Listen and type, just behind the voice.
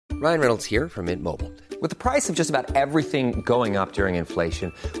Ryan Reynolds here from Mint Mobile. With the price of just about everything going up during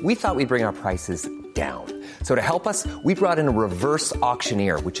inflation, we thought we'd bring our prices down. So to help us, we brought in a reverse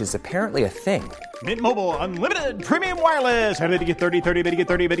auctioneer, which is apparently a thing. Mint Mobile Unlimited Premium Wireless. How to get 30, 30, bit to get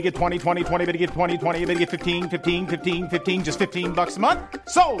 30, bit to get 20, 20, 20, bit to get 20, 20, bit to get 15, 15, 15, 15, just $15 a month?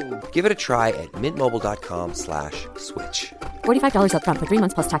 Sold! Give it a try at mintmobile.com/switch. $45 up front for 3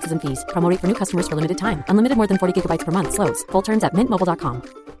 months plus taxes and fees. Promo rate for new customers for limited time. Unlimited more than 40 gigabytes per month. Slows full terms at mintmobile.com.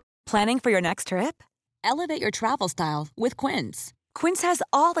 Planning for your next trip? Elevate your travel style with Quince. Quince has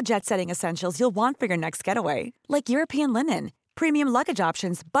all the jet-setting essentials you'll want for your next getaway, like European linen, premium luggage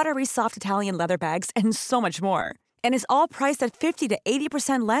options, buttery soft Italian leather bags, and so much more. And is all priced at 50 to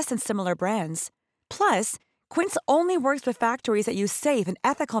 80% less than similar brands. Plus, Quince only works with factories that use safe and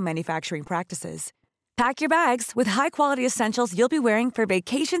ethical manufacturing practices. Pack your bags with high-quality essentials you'll be wearing for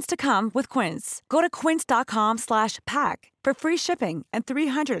vacations to come with Quince. Go to quince.com/pack for free shipping and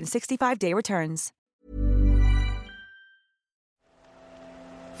 365-day returns.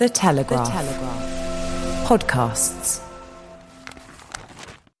 The Telegraph. Podcasts.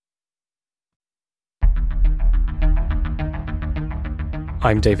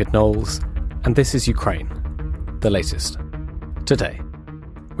 I'm David Knowles, and this is Ukraine, the latest. Today,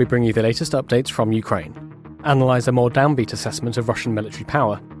 we bring you the latest updates from Ukraine, analyse a more downbeat assessment of Russian military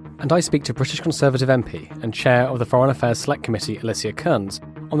power, and I speak to British Conservative MP and Chair of the Foreign Affairs Select Committee, Alicia Kearns,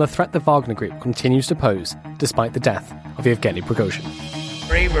 on the threat the Wagner Group continues to pose despite the death of Yevgeny Prigozhin.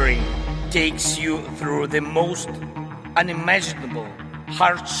 Bravery takes you through the most unimaginable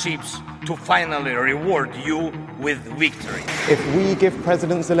hardships to finally reward you with victory. If we give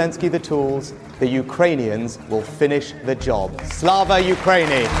President Zelensky the tools, the Ukrainians will finish the job. Slava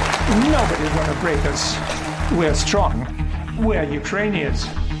Ukraini! Nobody's going to break us. We're strong. We're Ukrainians.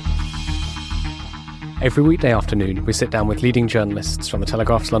 Every weekday afternoon, we sit down with leading journalists from the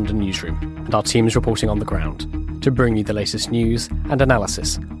Telegraph's London newsroom and our teams reporting on the ground to bring you the latest news and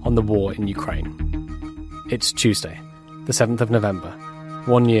analysis on the war in Ukraine. It's Tuesday, the 7th of November,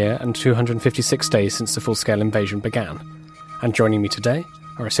 1 year and 256 days since the full-scale invasion began. And joining me today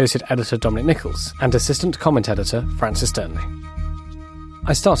are Associate Editor Dominic Nicholls and Assistant Comment Editor Francis Durnley.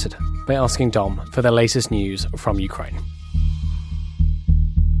 I started by asking Dom for the latest news from Ukraine.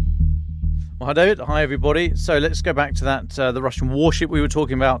 Well, hi David, hi everybody. So let's go back to that the Russian warship we were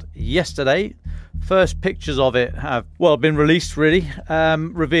talking about yesterday. First pictures of it have, been released really,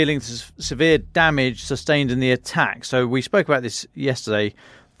 revealing severe damage sustained in the attack. So we spoke about this yesterday.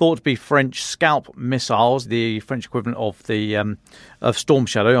 Thought to be French Scalp missiles, the French equivalent of the of Storm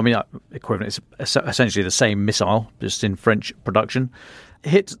Shadow. I mean, equivalent is essentially the same missile, just in French production.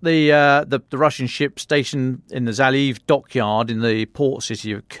 Hit the Russian ship stationed in the Zaliv dockyard in the port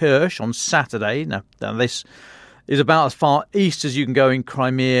city of Kerch on Saturday. Now this is about as far east as you can go in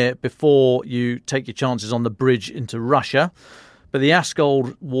Crimea before you take your chances on the bridge into Russia. But the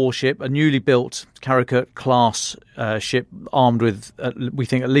Askold warship, a newly built Karakurt-class ship armed with, we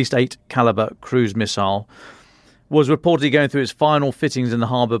think, at least 8 caliber cruise missile, was reportedly going through its final fittings in the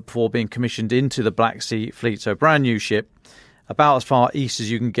harbour before being commissioned into the Black Sea Fleet. So a brand new ship, about as far east as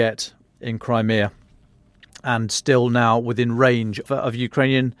you can get in Crimea, and still now within range of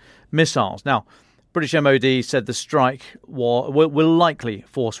Ukrainian missiles. Now, British MOD said the strike will likely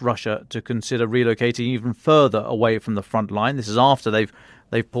force Russia to consider relocating even further away from the front line. This is after they've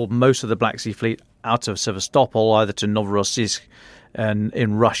pulled most of the Black Sea Fleet out of Sevastopol, either to Novorossiysk and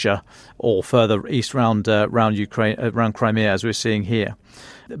in Russia, or further east around Ukraine, around Crimea, as we're seeing here.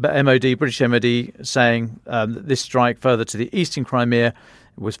 But British MOD, saying that this strike further to the east in Crimea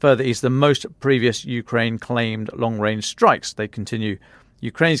was further east than most previous Ukraine claimed long-range strikes. They continue.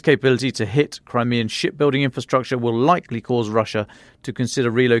 Ukraine's capability to hit Crimean shipbuilding infrastructure will likely cause Russia to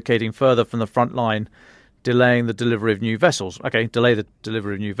consider relocating further from the front line, delaying the delivery of new vessels. Okay, delay the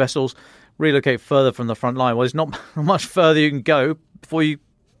delivery of new vessels, relocate further from the front line. Well, there's not much further you can go before you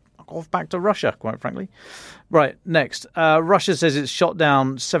go off back to Russia, quite frankly. Right, next. Russia says it's shot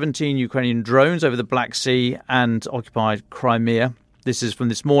down 17 Ukrainian drones over the Black Sea and occupied Crimea. This is from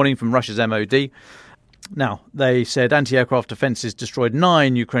this morning from Russia's MOD. Now, they said anti-aircraft defences destroyed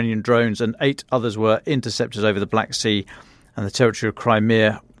 9 Ukrainian drones and 8 others were intercepted over the Black Sea and the territory of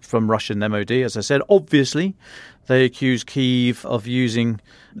Crimea from Russian MOD. As I said, obviously, they accuse Kyiv of using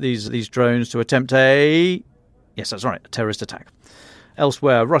these drones to attempt a terrorist attack.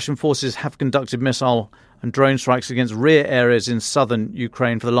 Elsewhere, Russian forces have conducted missile and drone strikes against rear areas in southern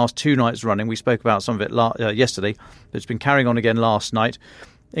Ukraine for the last 2 nights running. We spoke about some of it yesterday, but it's been carrying on again last night.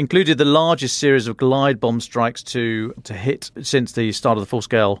 Included the largest series of glide bomb strikes to hit since the start of the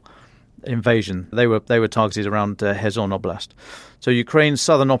full-scale invasion. They were targeted around Kherson Oblast. So Ukraine's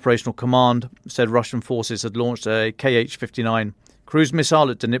Southern Operational Command said Russian forces had launched a Kh-59 cruise missile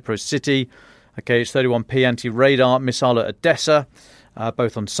at Dnipro City, a Kh-31P anti-radar missile at Odessa,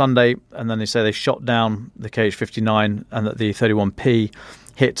 both on Sunday, and then they say they shot down the Kh-59 and that the 31P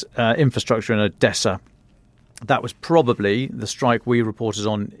hit infrastructure in Odessa. That was probably the strike we reported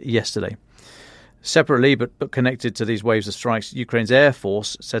on yesterday. Separately, but connected to these waves of strikes, Ukraine's Air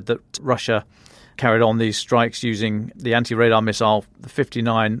Force said that Russia carried on these strikes using the anti-radar missile, the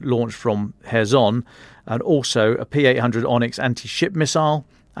 59, launched from Kherson, and also a P-800 Onyx anti-ship missile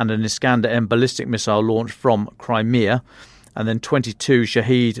and an Iskander-M ballistic missile launched from Crimea, and then 22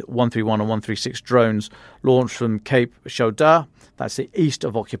 Shahed 131 and 136 drones launched from Cape Shauda, that's the east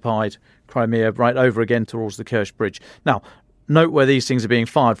of occupied Crimea, right over again towards the Kerch Bridge. Now, note where these things are being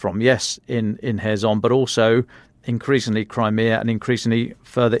fired from. Yes, in Kherson, but also increasingly Crimea and increasingly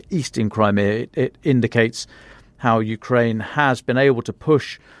further east in Crimea. It indicates how Ukraine has been able to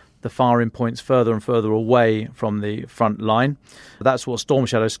push the firing points further and further away from the front line. That's what Storm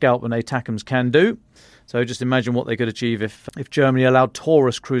Shadow Scalp and ATACMS can do. So just imagine what they could achieve if Germany allowed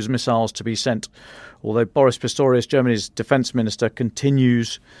Taurus cruise missiles to be sent. Although Boris Pistorius, Germany's defence minister,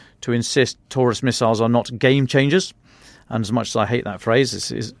 continues to insist Taurus missiles are not game changers. And as much as I hate that phrase,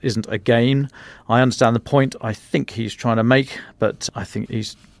 this isn't a game. I understand the point I think he's trying to make, but I think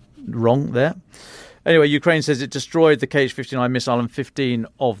he's wrong there. Anyway, Ukraine says it destroyed the Kh-59 missile and 15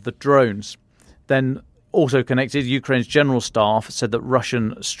 of the drones. Then, also connected, Ukraine's general staff said that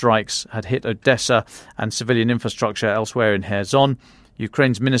Russian strikes had hit Odessa and civilian infrastructure elsewhere in Kherson.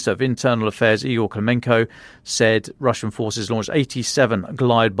 Ukraine's Minister of Internal Affairs, Igor Klemenko, said Russian forces launched 87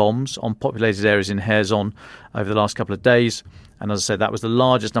 glide bombs on populated areas in Kherson over the last couple of days. And as I said, that was the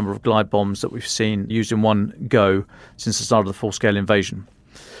largest number of glide bombs that we've seen used in one go since the start of the full-scale invasion.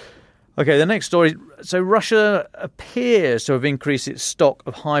 OK, the next story. So Russia appears to have increased its stock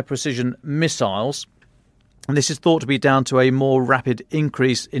of high-precision missiles. And this is thought to be down to a more rapid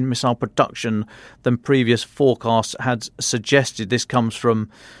increase in missile production than previous forecasts had suggested. This comes from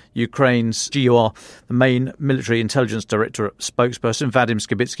Ukraine's GUR, the main military intelligence directorate spokesperson, Vadim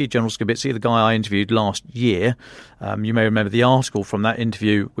Skibitsky, General Skibitsky, the guy I interviewed last year. You may remember the article from that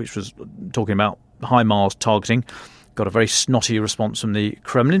interview, which was talking about HIMARS targeting. Got a very snotty response from the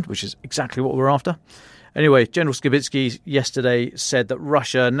Kremlin, which is exactly what we're after. Anyway, General Skibitsky yesterday said that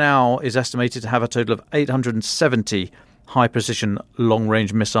Russia now is estimated to have a total of 870 high-precision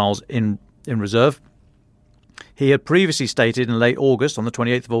long-range missiles in reserve. He had previously stated in late August, on the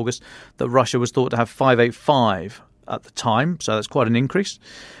 28th of August, that Russia was thought to have 585 at the time, so that's quite an increase.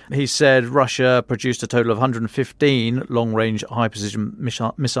 He said Russia produced a total of 115 long-range high-precision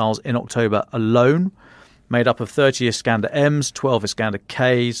missiles in October alone, made up of 30 Iskander-Ms, 12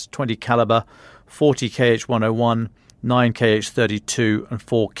 Iskander-Ks, 20 Caliber, 40 Kh-101, 9 Kh-32 and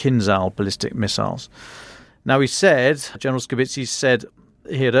 4 Kinzhal ballistic missiles. Now he said, General Skibitsky said,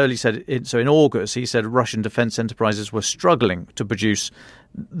 he had early said, so in August, he said Russian defence enterprises were struggling to produce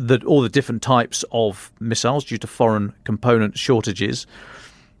all the different types of missiles due to foreign component shortages.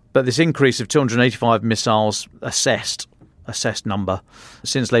 But this increase of 285 missiles assessed number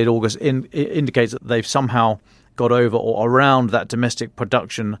since late August indicates that they've somehow got over or around that domestic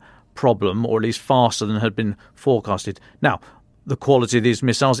production problem, or at least faster than had been forecasted. Now, the quality of these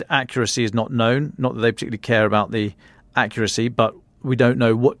missiles, accuracy is not known. Not that they particularly care about the accuracy, but we don't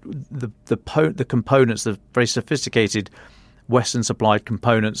know what the components, the very sophisticated Western-supplied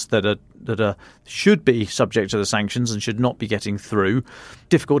components that should be subject to the sanctions and should not be getting through.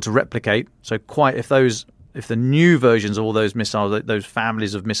 Difficult to replicate. So, if the new versions of all those missiles, those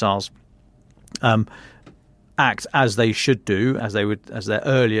families of missiles, act as they should do, as their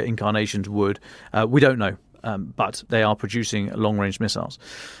earlier incarnations would, we don't know. But they are producing long-range missiles.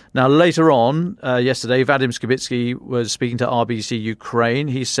 Now, later on, yesterday, Vadim Skibitsky was speaking to RBC Ukraine.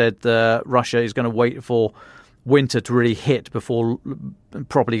 He said Russia is going to wait for winter to really hit before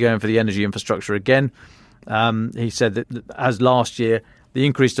properly going for the energy infrastructure again. He said that as last year, the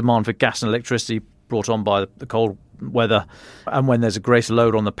increased demand for gas and electricity brought on by the cold weather and when there's a greater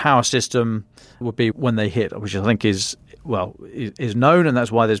load on the power system would be when they hit, which I think is known, and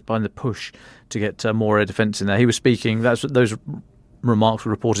that's why there's been the push to get more air defence in there. He was speaking, those remarks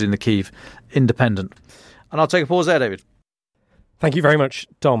were reported in the Kyiv Independent. And I'll take a pause there, David. Thank you very much,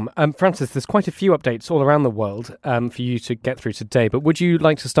 Dom. Francis, there's quite a few updates all around the world for you to get through today, but would you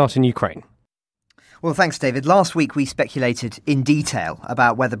like to start in Ukraine? Well, thanks, David. Last week we speculated in detail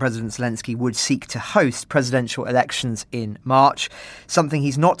about whether President Zelensky would seek to host presidential elections in March, something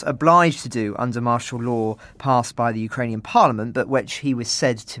he's not obliged to do under martial law passed by the Ukrainian parliament, but which he was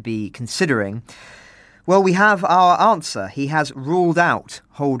said to be considering. Well, we have our answer. He has ruled out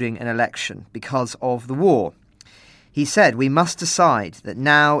holding an election because of the war. He said, "We must decide that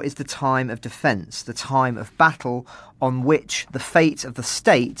now is the time of defence, the time of battle on which the fate of the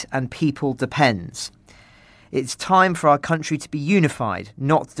state and people depends. It's time for our country to be unified,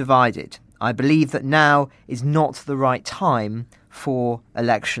 not divided. I believe that now is not the right time for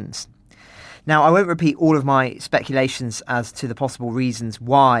elections." Now, I won't repeat all of my speculations as to the possible reasons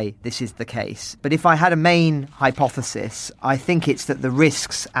why this is the case, but if I had a main hypothesis, I think it's that the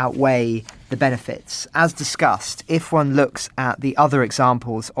risks outweigh the benefits. As discussed, if one looks at the other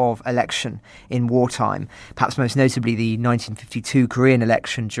examples of election in wartime, perhaps most notably the 1952 Korean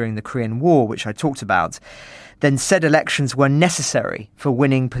election during the Korean War, which I talked about, then said elections were necessary for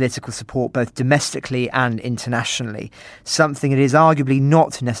winning political support both domestically and internationally, something that is arguably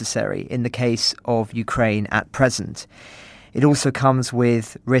not necessary in the case of Ukraine at present. It also comes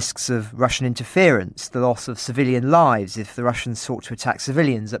with risks of Russian interference, the loss of civilian lives if the Russians sought to attack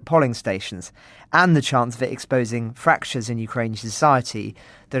civilians at polling stations, and the chance of it exposing fractures in Ukrainian society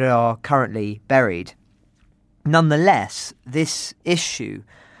that are currently buried. Nonetheless, this issue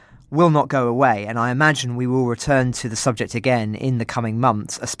will not go away, and I imagine we will return to the subject again in the coming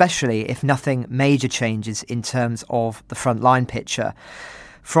months, especially if nothing major changes in terms of the frontline picture.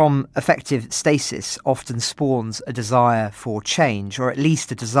 From effective stasis often spawns a desire for change, or at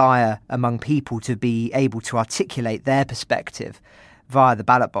least a desire among people to be able to articulate their perspective via the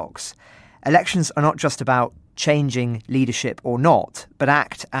ballot box. Elections are not just about changing leadership or not, but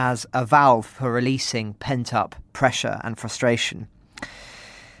act as a valve for releasing pent-up pressure and frustration.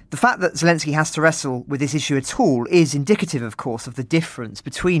 The fact that Zelensky has to wrestle with this issue at all is indicative, of course, of the difference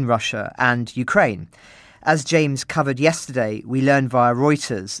between Russia and Ukraine. As James covered yesterday, we learned via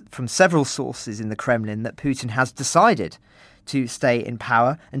Reuters from several sources in the Kremlin that Putin has decided to stay in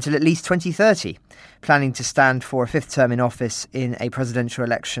power until at least 2030, planning to stand for a fifth term in office in a presidential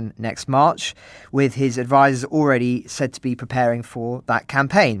election next March, with his advisors already said to be preparing for that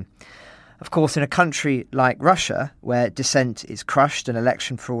campaign. Of course, in a country like Russia, where dissent is crushed and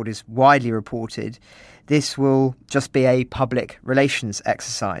election fraud is widely reported, this will just be a public relations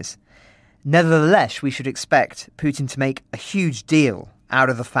exercise. Nevertheless, we should expect Putin to make a huge deal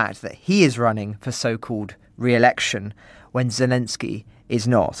out of the fact that he is running for so-called re-election when Zelensky is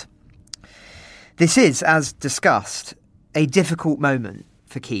not. This is, as discussed, a difficult moment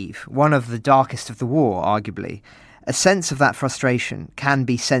for Kyiv, one of the darkest of the war, arguably. A sense of that frustration can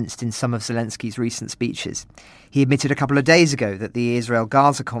be sensed in some of Zelensky's recent speeches. He admitted a couple of days ago that the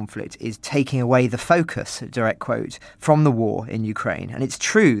Israel-Gaza conflict is taking away the focus, direct quote, from the war in Ukraine. And it's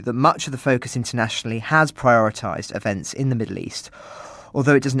true that much of the focus internationally has prioritised events in the Middle East,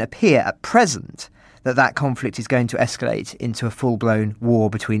 although it doesn't appear at present that that conflict is going to escalate into a full-blown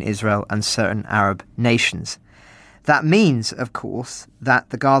war between Israel and certain Arab nations. That means, of course,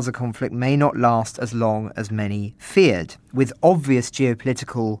 that the Gaza conflict may not last as long as many feared, with obvious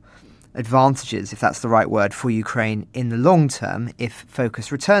geopolitical advantages, if that's the right word, for Ukraine in the long term if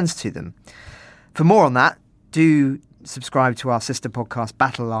focus returns to them. For more on that, do subscribe to our sister podcast,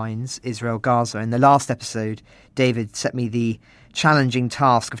 Battle Lines, Israel-Gaza. In the last episode, David set me the challenging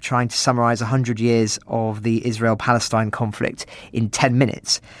task of trying to summarise 100 years of the Israel-Palestine conflict in 10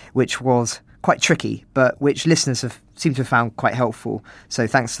 minutes, which was quite tricky, but which listeners seem to have found quite helpful. So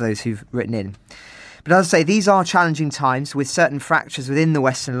thanks to those who've written in. But as I say, these are challenging times, with certain fractures within the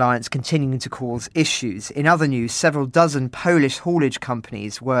Western alliance continuing to cause issues. In other news, several dozen Polish haulage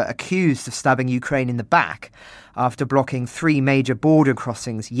companies were accused of stabbing Ukraine in the back after blocking 3 major border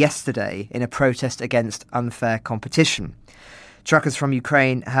crossings yesterday in a protest against unfair competition. Truckers from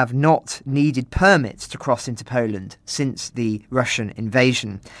Ukraine have not needed permits to cross into Poland since the Russian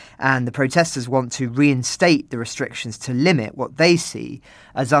invasion, and the protesters want to reinstate the restrictions to limit what they see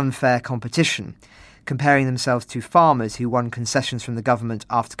as unfair competition, comparing themselves to farmers who won concessions from the government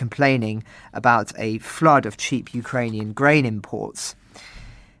after complaining about a flood of cheap Ukrainian grain imports.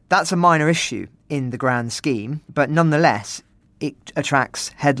 That's a minor issue in the grand scheme, but nonetheless, it attracts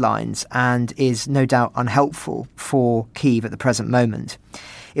headlines and is no doubt unhelpful for Kyiv at the present moment.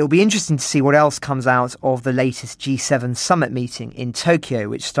 It will be interesting to see what else comes out of the latest G7 summit meeting in Tokyo,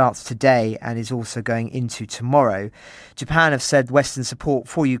 which starts today and is also going into tomorrow. Japan have said Western support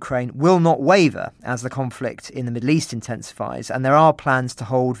for Ukraine will not waver as the conflict in the Middle East intensifies, and there are plans to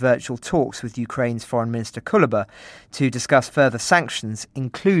hold virtual talks with Ukraine's Foreign Minister Kuleba to discuss further sanctions,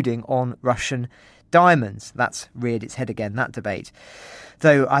 including on Russian diamonds. That's reared its head again, that debate.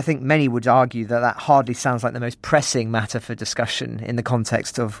 Though I think many would argue that hardly sounds like the most pressing matter for discussion in the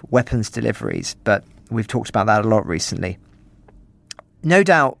context of weapons deliveries, but we've talked about that a lot recently. No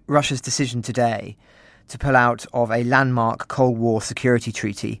doubt Russia's decision today to pull out of a landmark Cold War security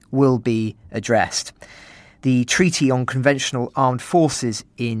treaty will be addressed. The Treaty on Conventional Armed Forces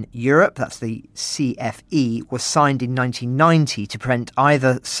in Europe, that's the CFE, was signed in 1990 to prevent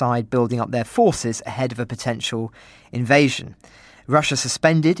either side building up their forces ahead of a potential invasion. Russia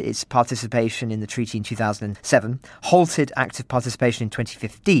suspended its participation in the treaty in 2007, halted active participation in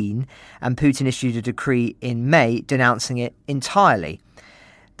 2015, and Putin issued a decree in May denouncing it entirely.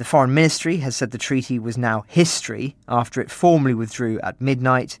 The Foreign Ministry has said the treaty was now history after it formally withdrew at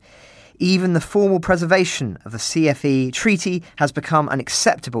midnight. Even the formal preservation of the CFE treaty has become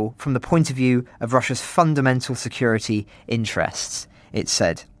unacceptable from the point of view of Russia's fundamental security interests, it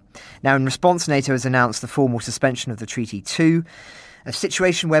said. Now, in response, NATO has announced the formal suspension of the treaty too, a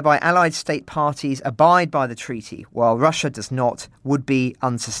situation whereby allied state parties abide by the treaty while Russia does not would be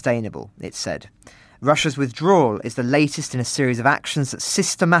unsustainable, it said. Russia's withdrawal is the latest in a series of actions that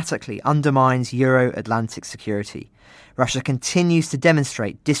systematically undermines Euro-Atlantic security. Russia continues to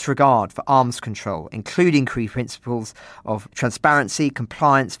demonstrate disregard for arms control, including key principles of transparency,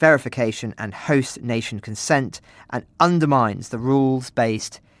 compliance, verification and host nation consent, and undermines the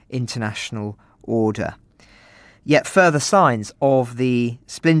rules-based international order. Yet further signs of the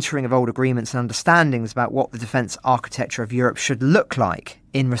splintering of old agreements and understandings about what the defence architecture of Europe should look like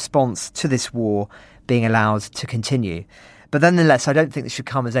in response to this war being allowed to continue. But nonetheless, I don't think this should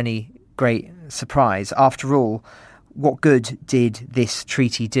come as any great surprise. After all, what good did this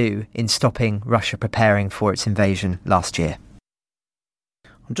treaty do in stopping Russia preparing for its invasion last year?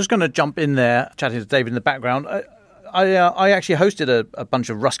 I'm just going to jump in there, chatting to David in the background. I actually hosted a bunch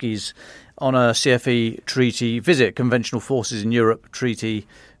of Ruskies on a CFE treaty visit, Conventional Forces in Europe treaty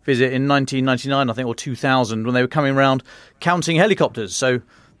visit in 1999, I think, or 2000, when they were coming around counting helicopters. So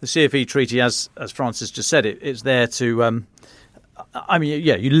the CFE treaty, as Francis just said, it's there to...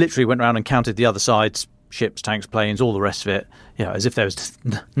 you literally went around and counted the other side's ships, tanks, planes, all the rest of it, as if there was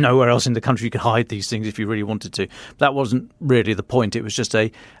nowhere else in the country you could hide these things if you really wanted to. But that wasn't really the point. It was just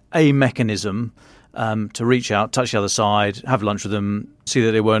a mechanism to reach out, touch the other side, have lunch with them, see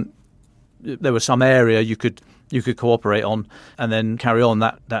that there was some area you could cooperate on, and then carry on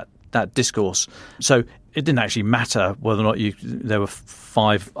that discourse. So it didn't actually matter whether or not there were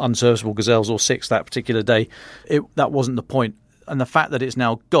 5 unserviceable gazelles or 6 that particular day. That wasn't the point. And the fact that it's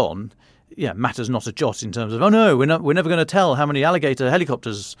now gone, matters not a jot in terms of, oh no, we're never going to tell how many alligator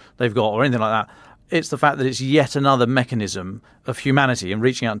helicopters they've got or anything like that. It's the fact that it's yet another mechanism of humanity and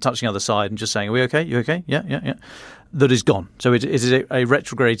reaching out and touching the other side and just saying, are we okay? You okay? Yeah. That is gone. So it is a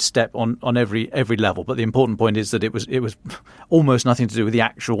retrograde step on every level. But the important point is that it was almost nothing to do with the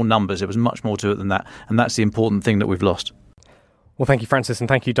actual numbers. There was much more to it than that. And that's the important thing that we've lost. Well, thank you, Francis, and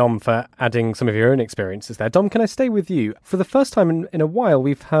thank you, Dom, for adding some of your own experiences there. Dom, can I stay with you? For the first time in a while,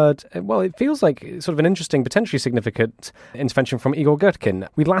 we've heard, it feels like sort of an interesting, potentially significant intervention from Igor Girkin.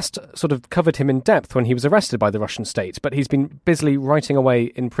 We last sort of covered him in depth when he was arrested by the Russian state, but he's been busily writing away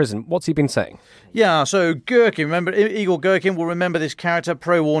in prison. What's he been saying? Yeah, so Girkin, remember, Igor Girkin, will remember this character,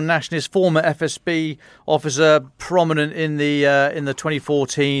 pro-war nationalist, former FSB officer, prominent in the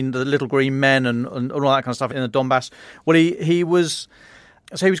 2014, the Little Green Men and all that kind of stuff in the Donbass. Well, he was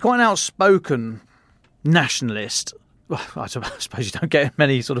quite an outspoken nationalist. Well, I suppose you don't get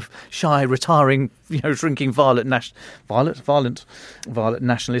many sort of shy, retiring, drinking violent nationalists.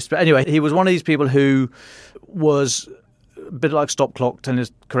 But anyway, he was one of these people who was a bit like Stop Clock, telling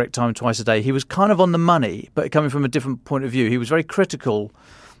us correct time twice a day. He was kind of on the money, but coming from a different point of view. He was very critical,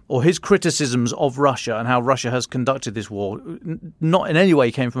 or his criticisms of Russia and how Russia has conducted this war, not in any way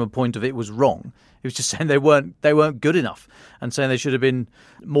came from a point of it was wrong. He was just saying they weren't good enough and saying they should have been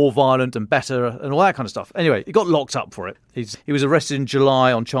more violent and better and all that kind of stuff. Anyway, he got locked up for it. He was arrested in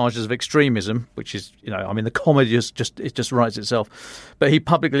July on charges of extremism, which is, the comedy just writes itself. But he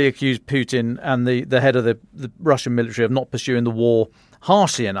publicly accused Putin and the head of the Russian military of not pursuing the war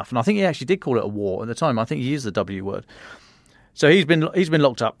harshly enough. And I think he actually did call it a war at the time. I think he used the W word. So he's been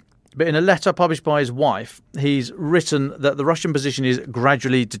locked up. But in a letter published by his wife, he's written that the Russian position is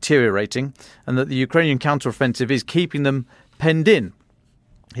gradually deteriorating and that the Ukrainian counteroffensive is keeping them penned in.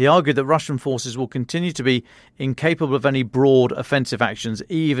 He argued that Russian forces will continue to be incapable of any broad offensive actions,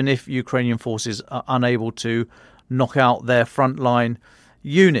 even if Ukrainian forces are unable to knock out their frontline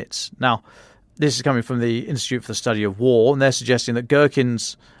units. Now, this is coming from the Institute for the Study of War, and they're suggesting that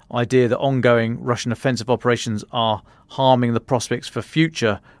Girkin's idea that ongoing Russian offensive operations are harming the prospects for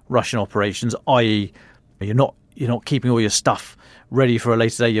future Russian operations, i.e. you're not keeping all your stuff ready for a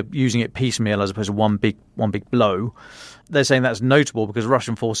later day, you're using it piecemeal as opposed to one big blow. They're saying that's notable because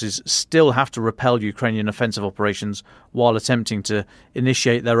Russian forces still have to repel Ukrainian offensive operations while attempting to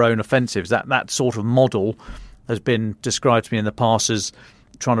initiate their own offensives. That sort of model has been described to me in the past as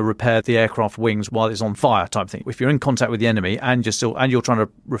trying to repair the aircraft wings while it's on fire type thing. If you're in contact with the enemy and you're trying to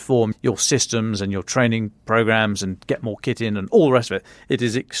reform your systems and your training programs and get more kit in and all the rest of it, it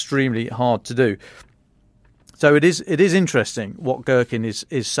is extremely hard to do. So it is interesting what Gherkin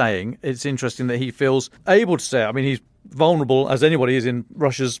is saying. It's interesting that he feels able to say it. I mean, he's vulnerable as anybody is in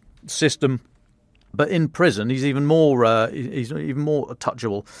Russia's system, but in prison he's even more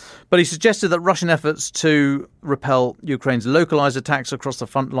touchable. But he suggested that Russian efforts to repel Ukraine's localized attacks across the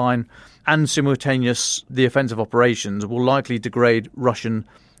front line and simultaneous the offensive operations will likely degrade Russian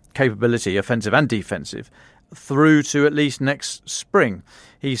capability, offensive and defensive, through to at least next spring.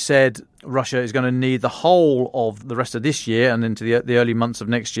 He said Russia is going to need the whole of the rest of this year and into the early months of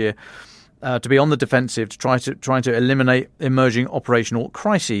next year to be on the defensive to trying to eliminate emerging operational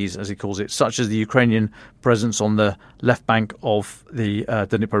crises, as he calls it, such as the Ukrainian presence on the left bank of the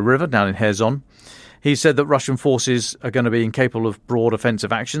Dnipro River down in Kherson. He said that Russian forces are going to be incapable of broad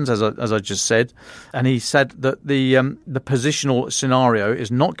offensive actions, as I just said, and he said that the positional scenario is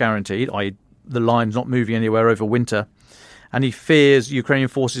not guaranteed, i.e. the line's not moving anywhere over winter, and he fears Ukrainian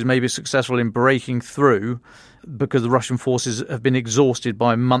forces may be successful in breaking through because the Russian forces have been exhausted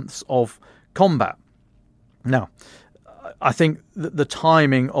by months of combat. Now, I think that the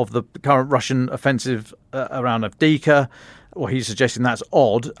timing of the current Russian offensive around Avdiivka, well, he's suggesting that's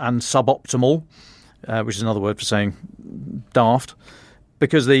odd and suboptimal, which is another word for saying daft,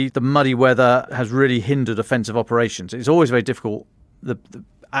 because the muddy weather has really hindered offensive operations. It's always very difficult. The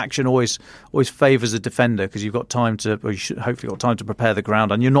action always favours the defender because you've got time to, or you should hopefully got time to prepare the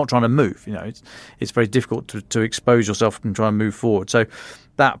ground, and you're not trying to move. It's very difficult to expose yourself and try and move forward. So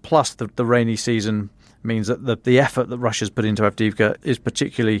that plus the rainy season means that the effort that Russia's put into Avdiivka is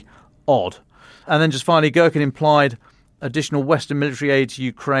particularly odd. And then just finally, Gherkin implied additional Western military aid to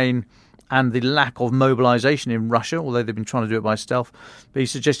Ukraine and the lack of mobilisation in Russia, although they've been trying to do it by stealth. But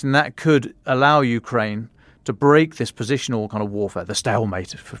he's suggesting that could allow Ukraine to break this positional kind of warfare, the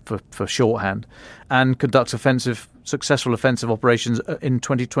stalemate for shorthand, and conduct successful offensive operations in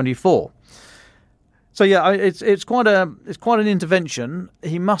 2024. So yeah, it's quite an intervention.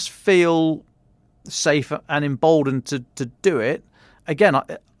 He must feel safe and emboldened to do it. Again,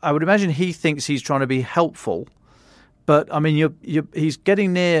 I would imagine he thinks he's trying to be helpful, but I mean, he's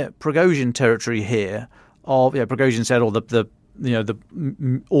getting near Prigozhin territory here. Prigozhin said, or the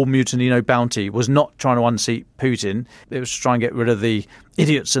all mutiny, no bounty, was not trying to unseat Putin. It was to try and get rid of the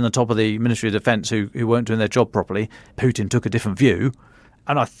idiots in the top of the Ministry of Defence who weren't doing their job properly. Putin took a different view,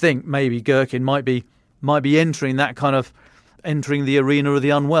 and I think maybe Gherkin might be entering the arena of the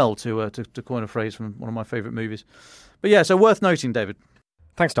unwell, to coin a phrase from one of my favourite movies. But yeah, so worth noting, David.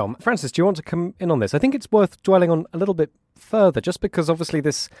 Thanks, Tom. Francis, do you want to come in on this? I think it's worth dwelling on a little bit further, just because obviously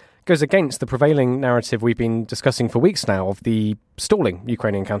this goes against the prevailing narrative we've been discussing for weeks now of the stalling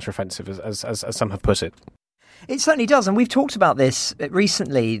Ukrainian counteroffensive, as some have put it. It certainly does, and we've talked about this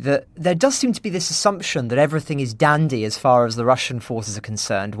recently, that there does seem to be this assumption that everything is dandy as far as the Russian forces are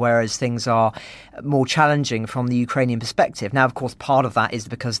concerned, whereas things are more challenging from the Ukrainian perspective. Now, of course, part of that is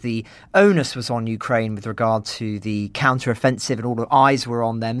because the onus was on Ukraine with regard to the counter-offensive and all the eyes were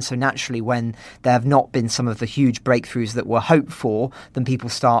on them, so naturally when there have not been some of the huge breakthroughs that were hoped for, then people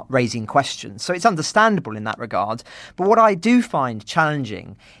start raising questions. So it's understandable in that regard. But what I do find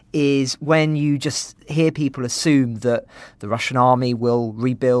challenging is when you just hear people assume that the Russian army will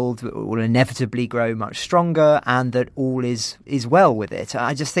rebuild, will inevitably grow much stronger, and that all is well with it.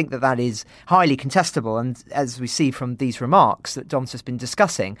 I just think that is highly contestable, and as we see from these remarks that Dom's just been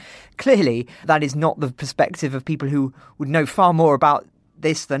discussing, clearly that is not the perspective of people who would know far more about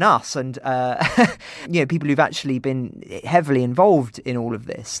this than us, and people who've actually been heavily involved in all of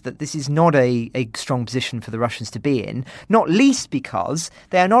this, that this is not a strong position for the Russians to be in, not least because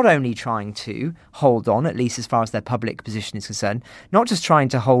they are not only trying to hold on, at least as far as their public position is concerned, not just trying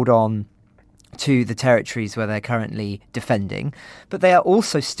to hold on to the territories where they're currently defending, but they are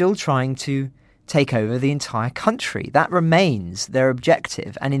also still trying to take over the entire country. That remains their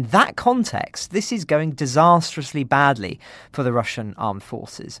objective. And in that context, this is going disastrously badly for the Russian armed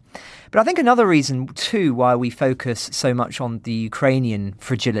forces. But I think another reason, too, why we focus so much on the Ukrainian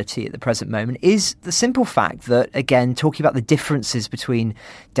fragility at the present moment is the simple fact that, again, talking about the differences between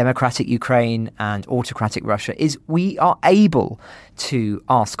democratic Ukraine and autocratic Russia, is we are able to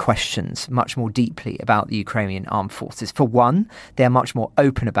ask questions much more deeply about the Ukrainian armed forces. For one, they're much more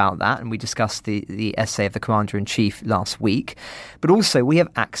open about that, and we discussed the essay of the Commander-in-Chief last week. But also, we have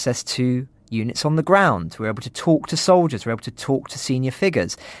access to units on the ground. We're able to talk to soldiers. We're able to talk to senior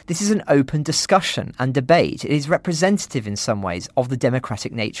figures. This is an open discussion and debate. It is representative in some ways of the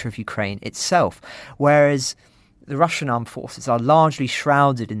democratic nature of Ukraine itself, whereas the Russian armed forces are largely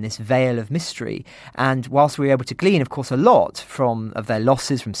shrouded in this veil of mystery. And whilst we're able to glean, of course, a lot of their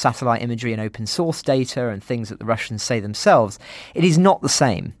losses from satellite imagery and open source data and things that the Russians say themselves, it is not the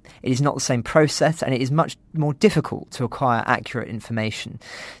same. It is not the same process, and it is much more difficult to acquire accurate information.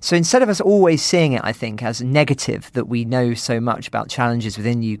 So instead of us always seeing it, I think, as negative that we know so much about challenges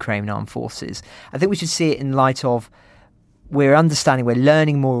within the Ukrainian armed forces, I think we should see it in light of we're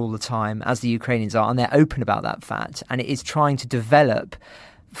learning more all the time, as the Ukrainians are, and they're open about that fact. And it is trying to develop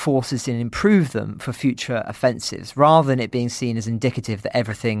forces and improve them for future offensives, rather than it being seen as indicative that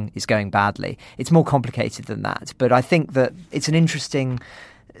everything is going badly. It's more complicated than that. But I think that it's an interesting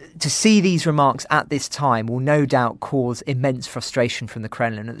to see these remarks at this time will no doubt cause immense frustration from the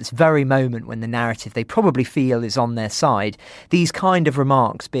Kremlin at this very moment when the narrative they probably feel is on their side. These kind of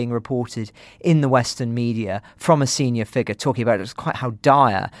remarks being reported in the Western media from a senior figure talking about just quite how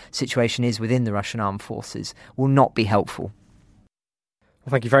dire the situation is within the Russian armed forces will not be helpful.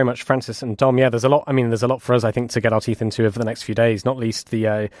 Well, thank you very much, Francis and Dom. Yeah, there's a lot for us, I think, to get our teeth into over the next few days, not least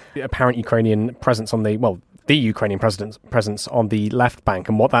the apparent Ukrainian presence on the Ukrainian president's presence on the left bank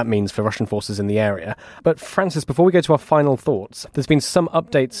and what that means for Russian forces in the area. But Francis, before we go to our final thoughts, there's been some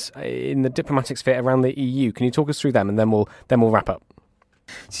updates in the diplomatic sphere around the EU. Can you talk us through them, and then we'll wrap up?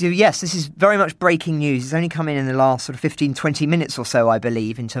 So yes, this is very much breaking news. It's only come in the last sort of 15, 20 minutes or so, I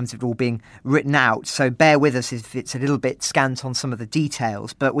believe, in terms of it all being written out. So bear with us if it's a little bit scant on some of the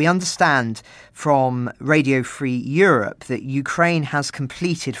details. But we understand from Radio Free Europe that Ukraine has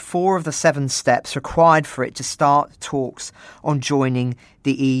completed 4 of the 7 steps required for it to start talks on joining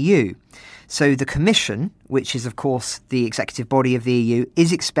the EU. So the Commission, which is, of course, the executive body of the EU,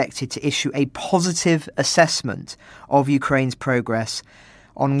 is expected to issue a positive assessment of Ukraine's progress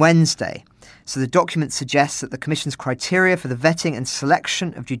on Wednesday. So the document suggests that the Commission's criteria for the vetting and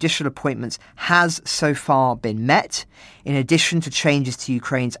selection of judicial appointments has so far been met, in addition to changes to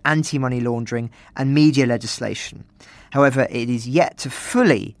Ukraine's anti-money laundering and media legislation. However, it is yet to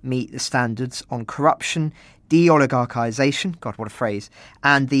fully meet the standards on corruption, de-oligarchization, God, what a phrase,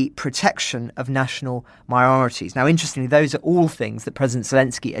 and the protection of national minorities. Now, interestingly, those are all things that President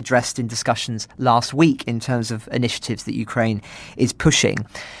Zelensky addressed in discussions last week in terms of initiatives that Ukraine is pushing.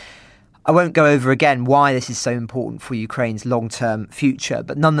 I won't go over again why this is so important for Ukraine's long-term future,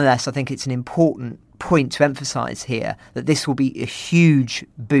 but nonetheless, I think it's an important point to emphasise here that this will be a huge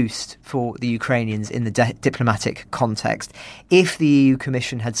boost for the Ukrainians in the diplomatic context. If the EU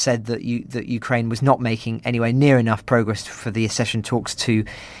Commission had said that Ukraine was not making anywhere near enough progress for the accession talks to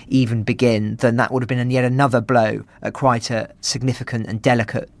even begin, then that would have been yet another blow at quite a significant and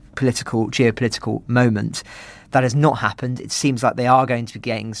delicate geopolitical moment. That has not happened. It seems like they are going to be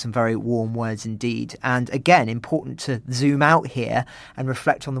getting some very warm words indeed. And again, important to zoom out here and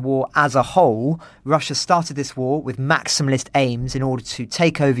reflect on the war as a whole. Russia started this war with maximalist aims in order to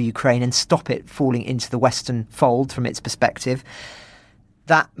take over Ukraine and stop it falling into the Western fold from its perspective.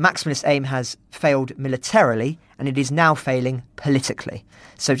 That maximalist aim has failed militarily, and it is now failing politically.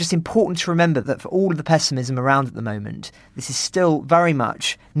 So just important to remember that for all of the pessimism around at the moment, this is still very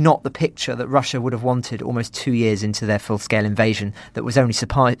much not the picture that Russia would have wanted almost 2 years into their full-scale invasion that was only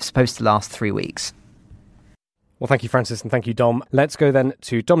supposed to last 3 weeks. Well, thank you, Francis, and thank you, Dom. Let's go then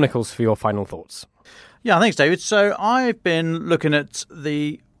to Dom Nichols for your final thoughts. Yeah, thanks, David. So I've been looking at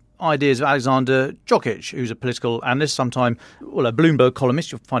the ideas of Alexander Jokic, who's a political analyst, a Bloomberg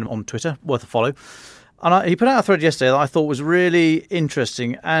columnist. You'll find him on Twitter, worth a follow. And he put out a thread yesterday that I thought was really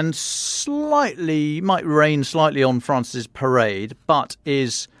interesting and might rain slightly on France's parade, but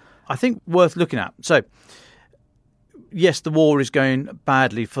is, I think, worth looking at. So, yes, the war is going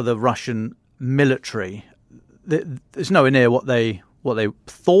badly for the Russian military. It's nowhere near what they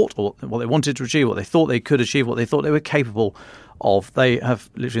thought or what they wanted to achieve, what they thought they could achieve, what they thought they were capable of. They have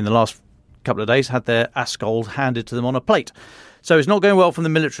literally in the last couple of days had their Ascol handed to them on a plate. So it's not going well from the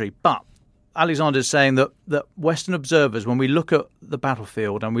military, but Alexander is saying that Western observers, when we look at the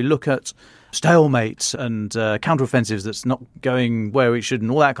battlefield and we look at stalemates and counteroffensives that's not going where it should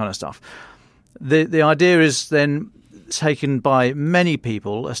and all that kind of stuff, the idea is then taken by many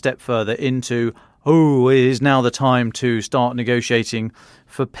people a step further into, it is now the time to start negotiating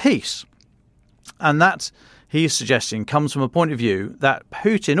for peace. And that, he's suggesting, comes from a point of view that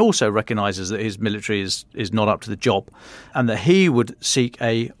Putin also recognises that his military is not up to the job and that he would seek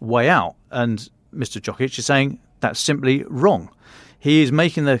a way out. And Mr. Jokic is saying that's simply wrong. He is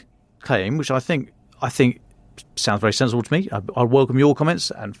making the claim, which I think sounds very sensible to me. I welcome your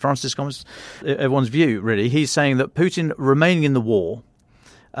comments and Francis' comments, everyone's view, really. He's saying that Putin remaining in the war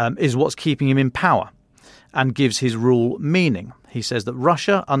is what's keeping him in power and gives his rule meaning. He says that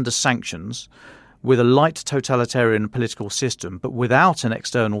Russia, under sanctions, with a light totalitarian political system, but without an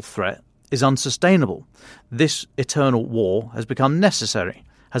external threat, is unsustainable. This eternal war has become necessary,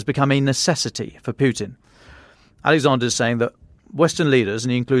 has become a necessity for Putin. Alexander is saying that Western leaders,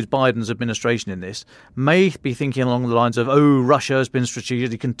 and he includes Biden's administration in this, may be thinking along the lines of, Russia has been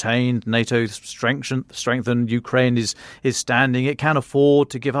strategically contained, NATO strengthened, Ukraine is standing, it can afford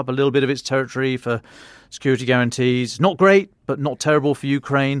to give up a little bit of its territory for security guarantees. Not great, but not terrible for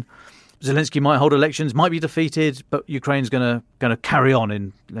Ukraine. Zelensky might hold elections, might be defeated, but Ukraine's going to carry on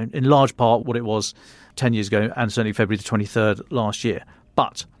in large part what it was 10 years ago and certainly February the 23rd last year.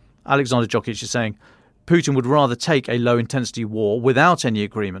 But Alexander Jokic is saying Putin would rather take a low-intensity war without any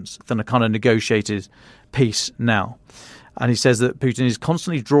agreements than a kind of negotiated peace now. And he says that Putin is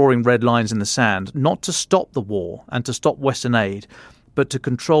constantly drawing red lines in the sand, not to stop the war and to stop Western aid, but to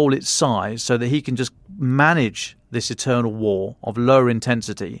control its size so that he can just manage this eternal war of lower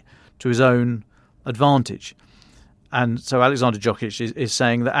intensity to his own advantage. And so Alexander Jokic is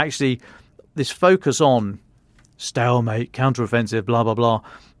saying that actually this focus on stalemate, counteroffensive, blah, blah, blah,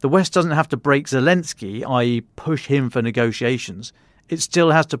 the West doesn't have to break Zelensky, i.e. push him for negotiations. It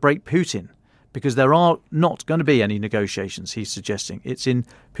still has to break Putin, because there are not going to be any negotiations, he's suggesting. It's in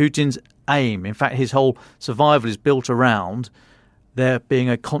Putin's aim. In fact, his whole survival is built around there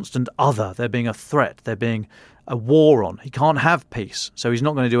being a constant other, there being a threat, there being a war on. He can't have peace, so he's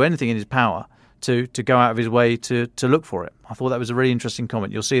not going to do anything in his power to go out of his way to look for it. I thought that was a really interesting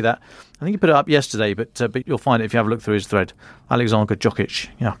comment. You'll see that. I think he put it up yesterday, but you'll find it if you have a look through his thread. Alexander Jokic.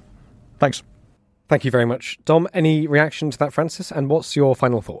 Yeah. Thanks. Thank you very much. Dom, any reaction to that, Francis? And what's your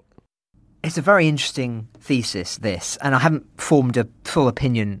final thought? It's a very interesting thesis, this, and I haven't formed a full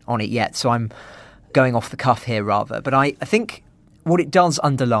opinion on it yet, so I'm going off the cuff here rather. But I think what it does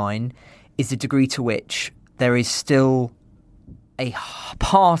underline is the degree to which there is still a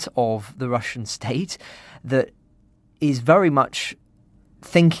part of the Russian state that is very much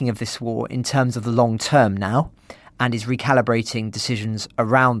thinking of this war in terms of the long term now and is recalibrating decisions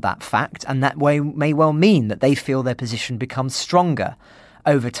around that fact. And that way may well mean that they feel their position becomes stronger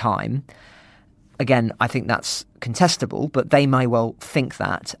over time. Again, I think that's contestable, but they may well think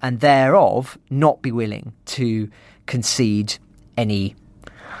that and thereof not be willing to concede any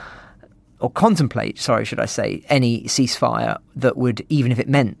or contemplate, any ceasefire that would, even if it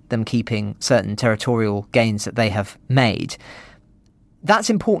meant them keeping certain territorial gains that they have made. That's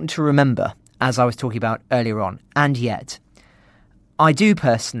important to remember, as I was talking about earlier on. And yet, I do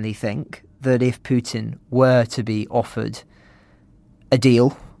personally think that if Putin were to be offered a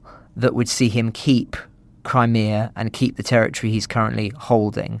deal that would see him keep Crimea and keep the territory he's currently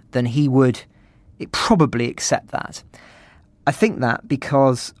holding, then he would probably accept that. I think that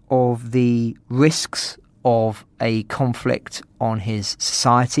because of the risks of a conflict on his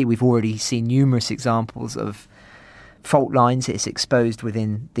society. We've already seen numerous examples of fault lines it's exposed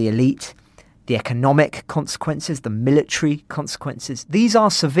within the elite, the economic consequences, the military consequences. These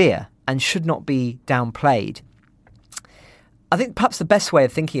are severe and should not be downplayed. I think perhaps the best way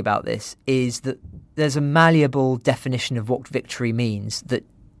of thinking about this is that there's a malleable definition of what victory means that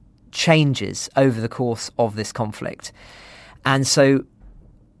changes over the course of this conflict. And so,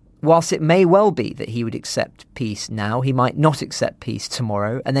 whilst it may well be that he would accept peace now, he might not accept peace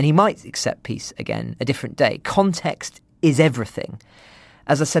tomorrow, and then he might accept peace again a different day. Context is everything.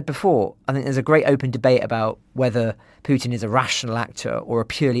 As I said before, I think there's a great open debate about whether Putin is a rational actor or a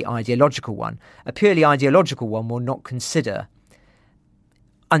purely ideological one. A purely ideological one will not consider,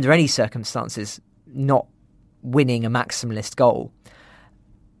 under any circumstances, not winning a maximalist goal.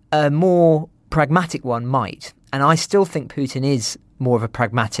 A more pragmatic one might. And I still think Putin is more of a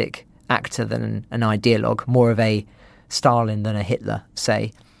pragmatic actor than an ideologue, more of a Stalin than a Hitler,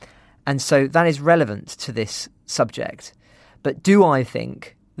 say. And so that is relevant to this subject. But do I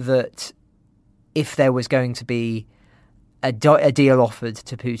think that if there was going to be a deal offered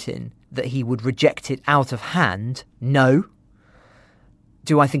to Putin that he would reject it out of hand? No.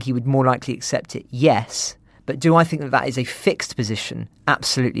 Do I think he would more likely accept it? Yes. But do I think that that is a fixed position?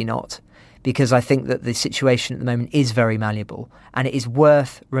 Absolutely not. Because I think that the situation at the moment is very malleable, and it is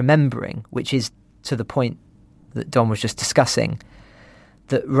worth remembering, which is to the point that Don was just discussing,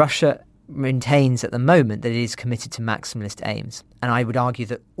 that Russia maintains at the moment that it is committed to maximalist aims. And I would argue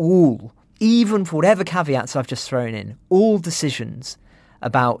that all, even for whatever caveats I've just thrown in, all decisions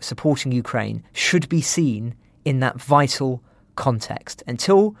about supporting Ukraine should be seen in that vital context.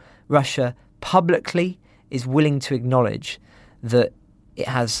 Until Russia publicly is willing to acknowledge that it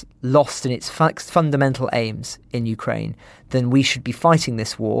has lost in its fundamental aims in Ukraine, then we should be fighting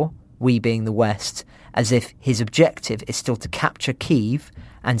this war, we being the West, as if his objective is still to capture Kyiv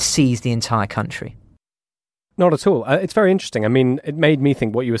and seize the entire country. Not at all. It's very interesting. I mean, it made me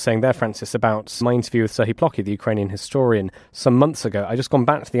think what you were saying there, Francis, about my interview with Serhiy Plokhy, the Ukrainian historian, some months ago. I just gone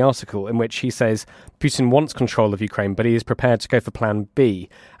back to the article in which he says Putin wants control of Ukraine, but he is prepared to go for plan B.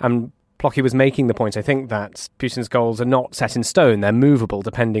 And Plokhy was making the point, I think, that Putin's goals are not set in stone. They're movable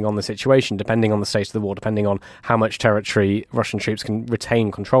depending on the situation, depending on the state of the war, depending on how much territory Russian troops can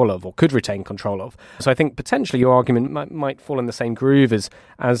retain control of or could retain control of. So I think potentially your argument might fall in the same groove as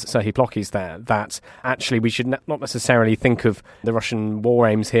Serhiy Plokhy's there, that actually we should not necessarily think of the Russian war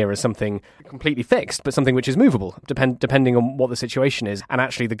aims here as something completely fixed, but something which is movable, depending on what the situation is. And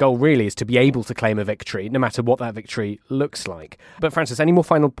actually the goal really is to be able to claim a victory, no matter what that victory looks like. But Francis, any more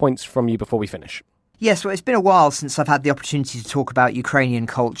final points from you before we finish? Yes, well, it's been a while since I've had the opportunity to talk about Ukrainian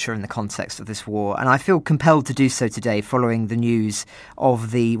culture in the context of this war, and I feel compelled to do so today following the news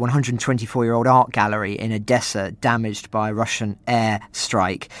of the 124-year-old art gallery in Odessa damaged by a Russian air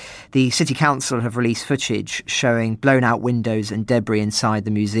strike. The City Council have released footage showing blown-out windows and debris inside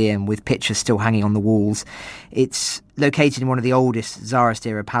the museum, with pictures still hanging on the walls. It's located in one of the oldest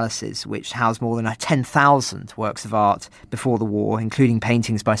Tsarist-era palaces, which housed more than 10,000 works of art before the war, including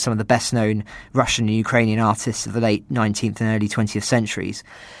paintings by some of the best-known Russian and Ukrainian artists of the late 19th and early 20th centuries.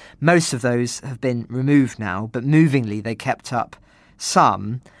 Most of those have been removed now, but movingly they kept up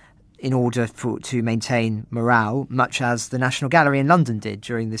some in order to maintain morale, much as the National Gallery in London did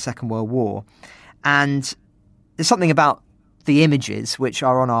during the Second World War. And there's something about the images, which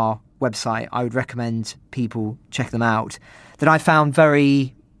are on our website, I would recommend people check them out, that I found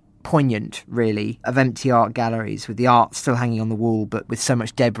very poignant, really, of empty art galleries with the art still hanging on the wall but with so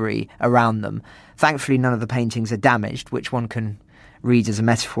much debris around them. Thankfully, none of the paintings are damaged, which one can read as a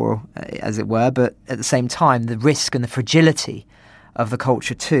metaphor, as it were, but at the same time, the risk and the fragility of the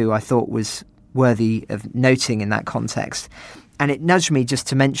culture too, I thought was worthy of noting in that context. And it nudged me just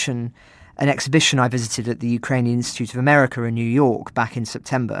to mention an exhibition I visited at the Ukrainian Institute of America in New York back in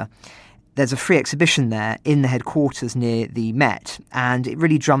September. There's a free exhibition there in the headquarters near the Met, and it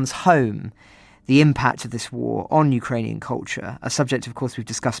really drums home the impact of this war on Ukrainian culture, a subject, of course, we've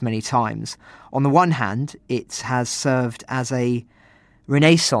discussed many times. On the one hand, it has served as a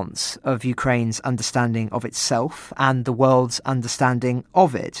renaissance of Ukraine's understanding of itself and the world's understanding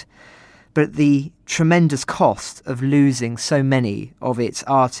of it. But the tremendous cost of losing so many of its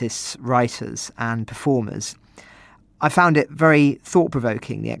artists, writers and performers, I found it very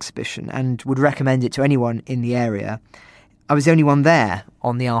thought-provoking, the exhibition, and would recommend it to anyone in the area. I was the only one there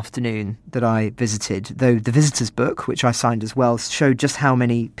on the afternoon that I visited, though the visitor's book, which I signed as well, showed just how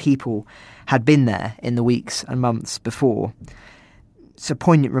many people had been there in the weeks and months before. It's a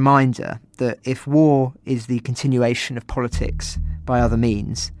poignant reminder that if war is the continuation of politics by other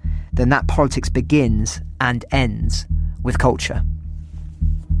means, then that politics begins and ends with culture.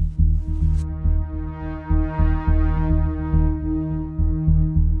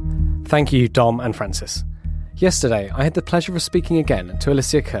 Thank you, Dom and Francis. Yesterday, I had the pleasure of speaking again to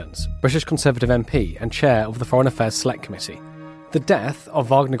Alicia Kearns, British Conservative MP and chair of the Foreign Affairs Select Committee. The death of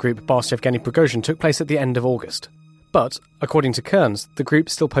Wagner Group boss Yevgeny Prigozhin took place at the end of August. But, according to Kearns, the group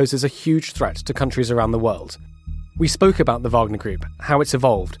still poses a huge threat to countries around the world. We spoke about the Wagner Group, how it's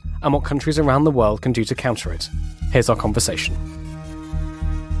evolved, and what countries around the world can do to counter it. Here's our conversation.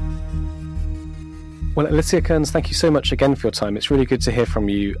 Well, Alicia Kearns, thank you so much again for your time. It's really good to hear from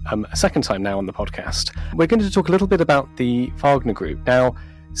you a second time now on the podcast. We're going to talk a little bit about the Wagner Group. Now,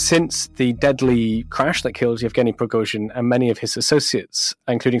 since the deadly crash that killed Yevgeny Prigozhin and many of his associates,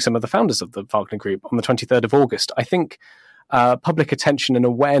 including some of the founders of the Wagner Group on the 23rd of August, I think public attention and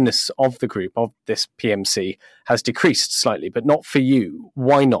awareness of the group, of this PMC, has decreased slightly, but not for you.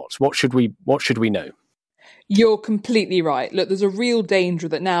 Why not? What should we know? You're completely right. Look, there's a real danger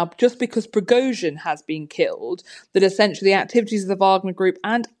that now, just because Prigozhin has been killed, that essentially the activities of the Wagner Group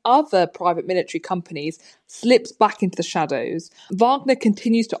and other private military companies slips back into the shadows. Wagner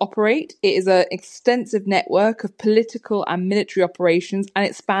continues to operate. It is an extensive network of political and military operations, and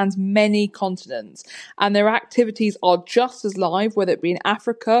it spans many continents. And their activities are just as live, whether it be in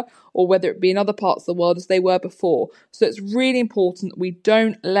Africa or whether it be in other parts of the world, as they were before. So it's really important that we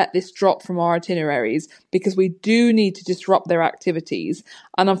don't let this drop from our itineraries, because we do need to disrupt their activities.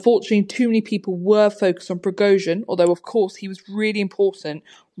 And unfortunately, too many people were focused on Prigozhin, although of course he was really important,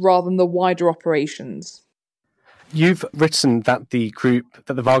 rather than the wider operations. You've written that the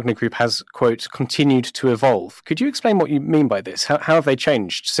Wagner Group has, quote, continued to evolve. Could you explain what you mean by this? How have they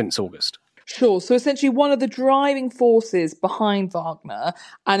changed since August? Sure. So essentially one of the driving forces behind Wagner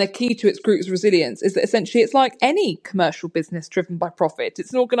and a key to its group's resilience is that essentially it's like any commercial business driven by profit.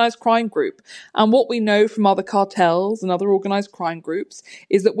 It's an organised crime group. And what we know from other cartels and other organised crime groups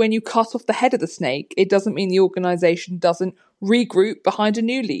is that when you cut off the head of the snake, it doesn't mean the organisation doesn't regroup behind a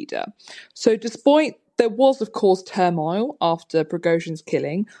new leader. So despite there was, of course, turmoil after Prigozhin's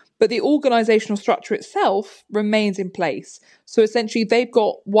killing, but the organisational structure itself remains in place. So essentially, they've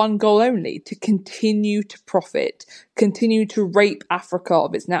got one goal only: to continue to profit, continue to rape Africa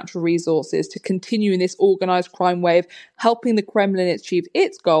of its natural resources, to continue in this organised crime way of helping the Kremlin achieve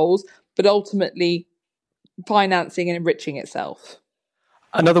its goals, but ultimately financing and enriching itself.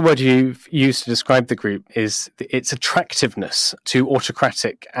 Another word you've used to describe the group is its attractiveness to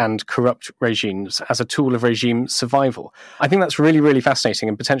autocratic and corrupt regimes as a tool of regime survival. I think that's really, really fascinating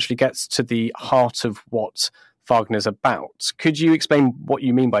and potentially gets to the heart of what Wagner's about. Could you explain what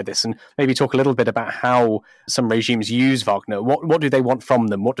you mean by this, and maybe talk a little bit about how some regimes use Wagner? What do they want from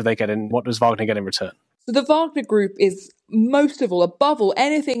them? What do they get in? What does Wagner get in return? So the Wagner Group is, most of all, above all,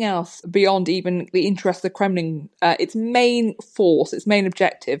 anything else beyond even the interest of the Kremlin, its main force, its main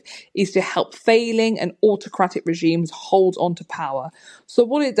objective is to help failing and autocratic regimes hold on to power. So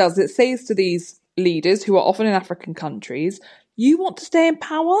what it does, it says to these leaders, who are often in African countries, you want to stay in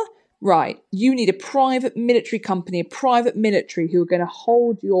power? Right, you need a private military company, a private military who are going to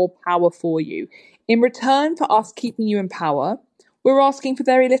hold your power for you. In return for us keeping you in power, we're asking for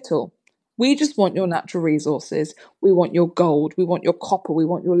very little. We just want your natural resources. We want your gold. We want your copper. We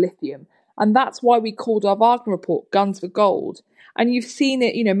want your lithium. And that's why we called our Wagner report Guns for Gold. And you've seen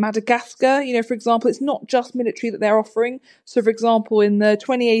it, Madagascar, for example, it's not just military that they're offering. So, for example, in the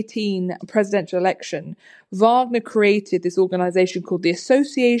 2018 presidential election, Wagner created this organisation called the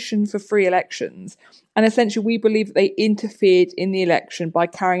Association for Free Elections. And essentially, we believe that they interfered in the election by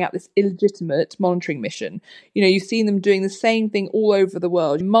carrying out this illegitimate monitoring mission. You've seen them doing the same thing all over the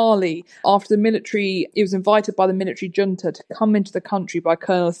world. In Mali, after the military, it was invited by the military junta to come into the country by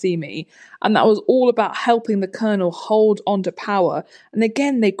Colonel Simi. And that was all about helping the colonel hold on to power. And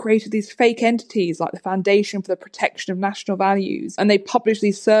again, they created these fake entities like the Foundation for the Protection of National Values. And they published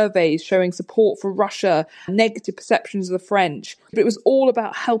these surveys showing support for Russia, negative perceptions of the French. But it was all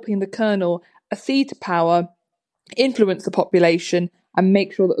about helping the colonel accede to power, influence the population, and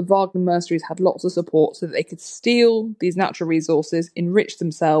make sure that the Wagner mercenaries had lots of support so that they could steal these natural resources, enrich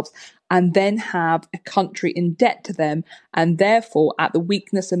themselves, and then have a country in debt to them, and therefore at the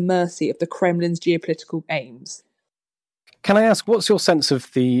weakness and mercy of the Kremlin's geopolitical aims. Can I ask, what's your sense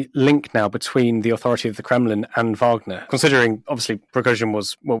of the link now between the authority of the Kremlin and Wagner? Considering, obviously, Prigozhin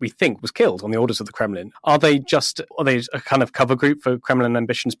was what we think was killed on the orders of the Kremlin. Are they a kind of cover group for Kremlin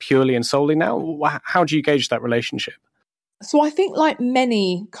ambitions purely and solely now? How do you gauge that relationship? So I think, like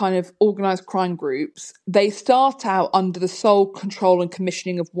many kind of organised crime groups, they start out under the sole control and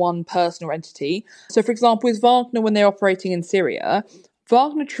commissioning of one person or entity. So, for example, with Wagner, when they're operating in Syria,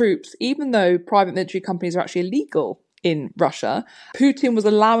 Wagner troops, even though private military companies are actually illegal in Russia, Putin was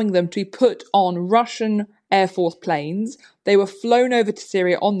allowing them to be put on Russian Air Force planes. They were flown over to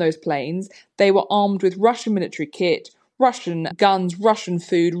Syria on those planes. They were armed with Russian military kit, Russian guns, Russian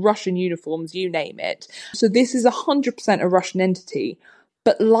food, Russian uniforms, you name it. So this is 100% a Russian entity.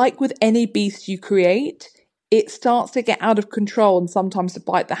 But like with any beast you create, it starts to get out of control and sometimes to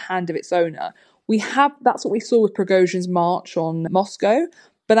bite the hand of its owner. That's what we saw with Prigozhin's march on Moscow.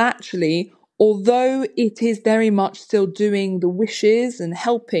 But actually, although it is very much still doing the wishes and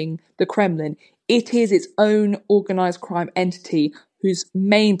helping the Kremlin, it is its own organised crime entity whose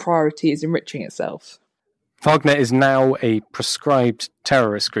main priority is enriching itself. Wagner is now a proscribed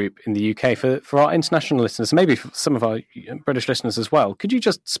terrorist group in the UK. For our international listeners, maybe for some of our British listeners as well, could you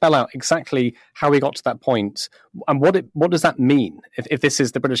just spell out exactly how we got to that point and what does that mean? If this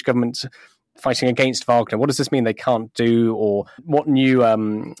is the British government fighting against Wagner, what does this mean they can't do, or what new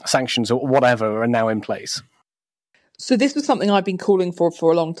sanctions or whatever are now in place? So this was something I've been calling for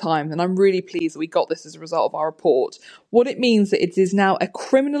a long time, and I'm really pleased that we got this as a result of our report. What it means that it is now a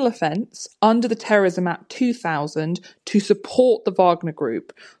criminal offence under the Terrorism Act 2000 to support the Wagner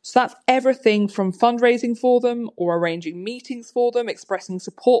Group. So that's everything from fundraising for them or arranging meetings for them, expressing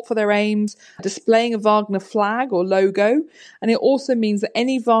support for their aims, displaying a Wagner flag or logo. And it also means that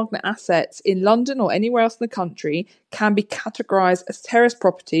any Wagner assets in London or anywhere else in the country can be categorised as terrorist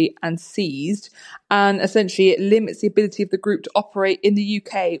property and seized. And essentially it limits the ability of the group to operate in the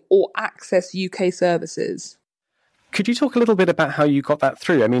UK or access UK services. Could you talk a little bit about how you got that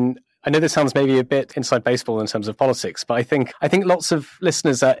through? I mean, I know this sounds maybe a bit inside baseball in terms of politics, but I think lots of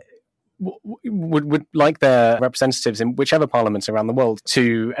listeners would like their representatives in whichever parliaments around the world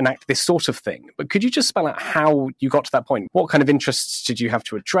to enact this sort of thing. But could you just spell out how you got to that point? What kind of interests did you have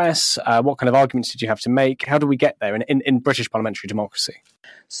to address? What kind of arguments did you have to make? How do we get there in British parliamentary democracy?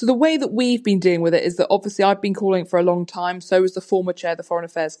 So the way that we've been dealing with it is that obviously I've been calling for a long time, so was the former chair of the Foreign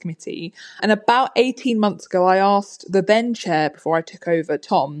Affairs Committee. And about 18 months ago, I asked the then chair, before I took over,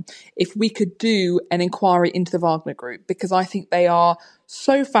 Tom, if we could do an inquiry into the Wagner Group, because I think they are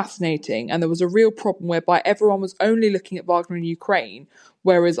so fascinating. And there was a real problem whereby everyone was only looking at Wagner in Ukraine,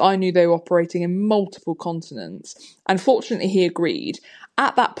 whereas I knew they were operating in multiple continents. And fortunately, he agreed.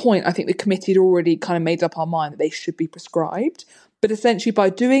 At that point, I think the committee had already kind of made up our mind that they should be prescribed. But essentially,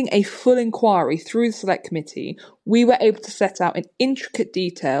 by doing a full inquiry through the Select Committee, we were able to set out in intricate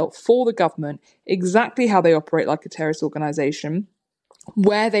detail for the government exactly how they operate like a terrorist organisation,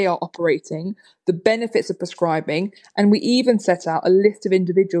 where they are operating, the benefits of prescribing, and we even set out a list of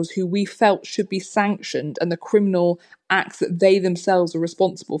individuals who we felt should be sanctioned and the criminal acts that they themselves are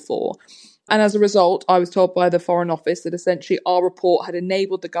responsible for. And as a result, I was told by the Foreign Office that essentially our report had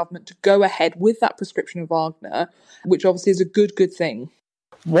enabled the government to go ahead with that prescription of Wagner, which obviously is a good thing.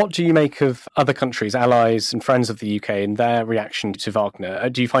 What do you make of other countries, allies and friends of the UK, and their reaction to Wagner?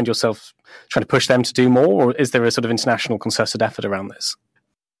 Do you find yourself trying to push them to do more, or is there a sort of international concerted effort around this?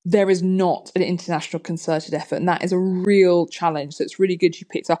 There is not an international concerted effort, and that is a real challenge. So it's really good you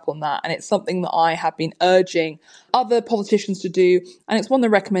picked up on that. And it's something that I have been urging other politicians to do. And it's one of the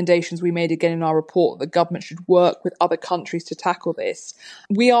recommendations we made again in our report, that the government should work with other countries to tackle this.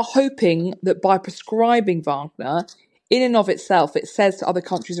 We are hoping that by prescribing Wagner, in and of itself, it says to other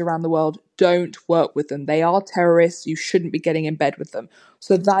countries around the world, don't work with them. They are terrorists. You shouldn't be getting in bed with them.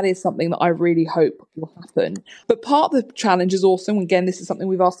 So that is something that I really hope will happen. But part of the challenge is also, and again, this is something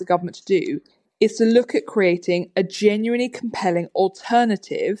we've asked the government to do, is to look at creating a genuinely compelling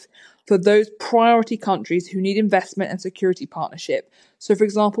alternative for those priority countries who need investment and security partnership. So, for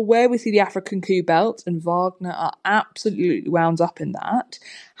example, where we see the African coup belt, and Wagner are absolutely wound up in that,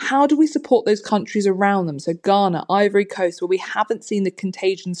 how do we support those countries around them? So Ghana, Ivory Coast, where we haven't seen the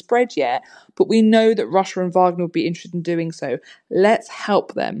contagion spread yet, but we know that Russia and Wagner would be interested in doing so. Let's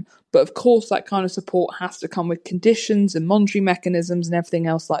help them. But of course, that kind of support has to come with conditions and monitoring mechanisms and everything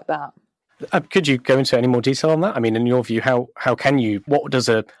else like that. Could you go into any more detail on that? I mean, in your view, how can you, what does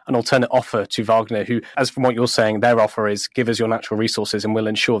an alternate offer to Wagner, who, as from what you're saying, their offer is give us your natural resources and we'll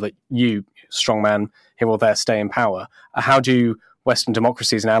ensure that you, strongman here or there, stay in power. How do Western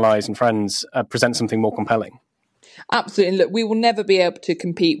democracies and allies and friends present something more compelling? Absolutely. Look, we will never be able to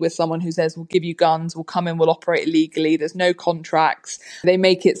compete with someone who says, we'll give you guns, we'll come in, we'll operate illegally, there's no contracts. They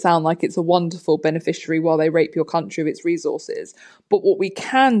make it sound like it's a wonderful beneficiary while they rape your country of its resources. But what we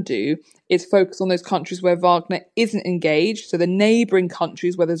can do is focus on those countries where Wagner isn't engaged, so the neighbouring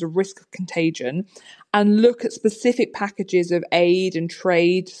countries where there's a risk of contagion, and look at specific packages of aid and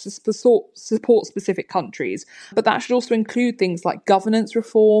trade to support specific countries. But that should also include things like governance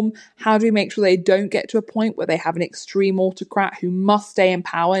reform. How do we make sure they don't get to a point where they have an extreme autocrat who must stay in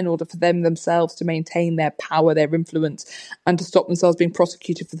power in order for them themselves to maintain their power, their influence, and to stop themselves being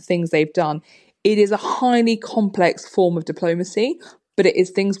prosecuted for the things they've done? It is a highly complex form of diplomacy, but it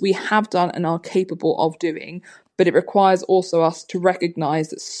is things we have done and are capable of doing. But it requires also us to recognise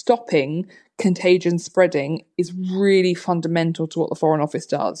that stopping contagion spreading is really fundamental to what the Foreign Office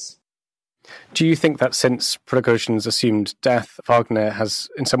does. Do you think that since Prigozhin's assumed death, Wagner has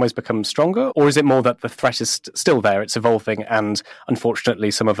in some ways become stronger? Or is it more that the threat is still there, it's evolving, and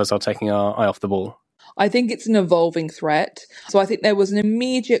unfortunately some of us are taking our eye off the ball? I think it's an evolving threat. So I think there was an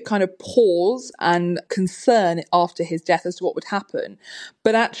immediate kind of pause and concern after his death as to what would happen.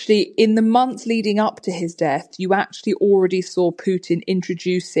 But actually, in the months leading up to his death, you actually already saw Putin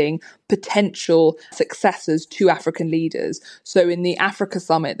introducing potential successors to African leaders. So in the Africa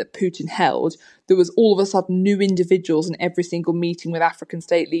summit that Putin held, there was all of a sudden new individuals in every single meeting with African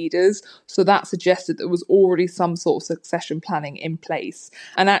state leaders. So that suggested there was already some sort of succession planning in place.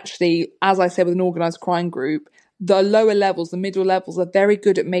 And actually, as I said, with an organised crime group, the lower levels, the middle levels, are very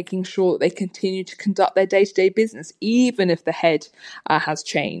good at making sure that they continue to conduct their day-to-day business, even if the head has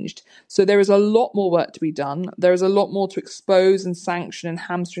changed. So there is a lot more work to be done. There is a lot more to expose and sanction and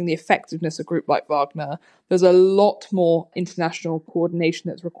hamstring the effectiveness of a group like Wagner. There's a lot more international coordination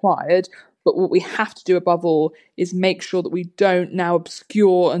that's required. But what we have to do above all is make sure that we don't now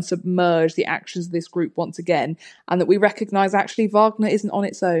obscure and submerge the actions of this group once again, and that we recognise actually Wagner isn't on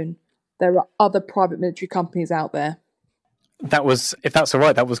its own. There are other private military companies out there. That was, if that's all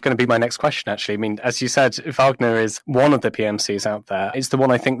right, that was going to be my next question, actually. I mean, as you said, Wagner is one of the PMCs out there. It's the one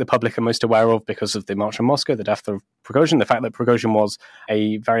I think the public are most aware of because of the March on Moscow, the death of Prigozhin, the fact that Prigozhin was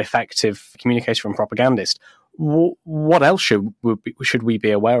a very effective communicator and propagandist. What else should we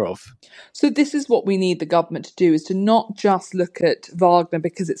be aware of? So this is what we need the government to do, is to not just look at Wagner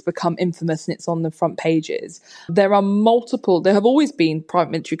because it's become infamous and it's on the front pages. There have always been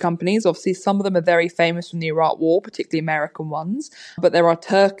private military companies. Obviously, some of them are very famous from the Iraq War, particularly American ones. But there are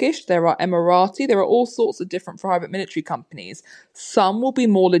Turkish, there are Emirati, there are all sorts of different private military companies. Some will be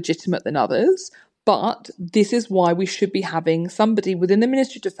more legitimate than others, but this is why we should be having somebody within the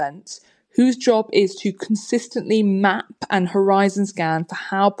Ministry of Defence whose job is to consistently map and horizon scan for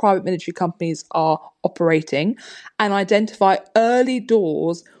how private military companies are operating and identify early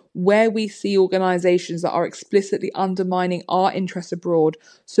doors where we see organisations that are explicitly undermining our interests abroad,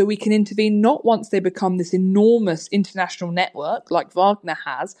 so we can intervene not once they become this enormous international network like Wagner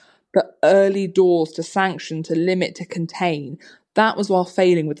has, but early doors to sanction, to limit, to contain. That was while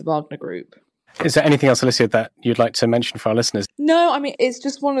failing with the Wagner Group. Is there anything else, Alicia, that you'd like to mention for our listeners? No, I mean, it's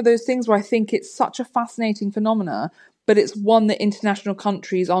just one of those things where I think it's such a fascinating phenomena, but it's one that international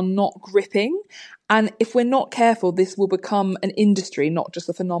countries are not gripping. And if we're not careful, this will become an industry, not just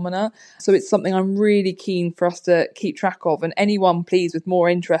a phenomena. So it's something I'm really keen for us to keep track of. And anyone, please, with more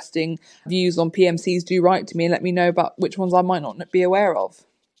interesting views on PMCs, do write to me and let me know about which ones I might not be aware of.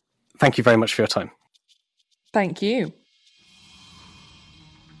 Thank you very much for your time. Thank you.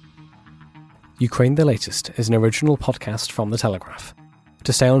 Ukraine the Latest is an original podcast from The Telegraph.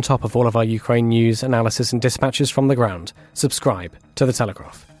 To stay on top of all of our Ukraine news, analysis and dispatches from the ground, subscribe to The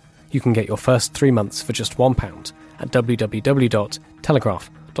Telegraph. You can get your first 3 months for just £1 at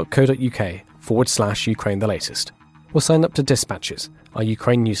www.telegraph.co.uk/Ukraine the Latest. Or sign up to Dispatches, our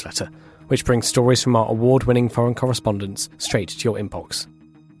Ukraine newsletter, which brings stories from our award-winning foreign correspondents straight to your inbox.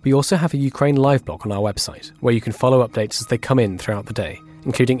 We also have a Ukraine live blog on our website, where you can follow updates as they come in throughout the day,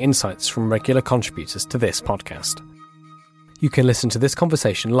 including insights from regular contributors to this podcast. You can listen to this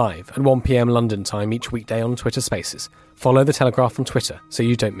conversation live at 1 p.m. London time each weekday on Twitter Spaces. Follow The Telegraph on Twitter so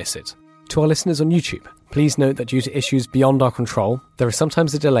you don't miss it. To our listeners on YouTube, please note that due to issues beyond our control, there is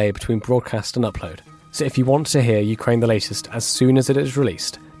sometimes a delay between broadcast and upload. So if you want to hear Ukraine the Latest as soon as it is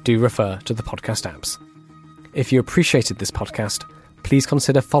released, do refer to the podcast apps. If you appreciated this podcast, please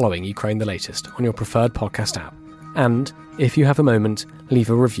consider following Ukraine the Latest on your preferred podcast app. And, if you have a moment, leave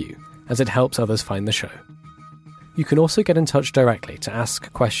a review, as it helps others find the show. You can also get in touch directly to ask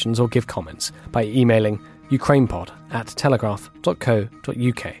questions or give comments by emailing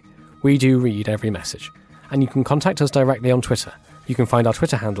ukrainepod@telegraph.co.uk. We do read every message. And you can contact us directly on Twitter. You can find our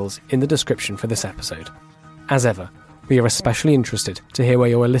Twitter handles in the description for this episode. As ever, we are especially interested to hear where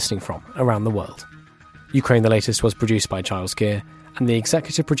you are listening from around the world. Ukraine the Latest was produced by Giles Gear, and the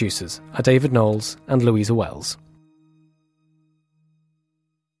executive producers are David Knowles and Louisa Wells.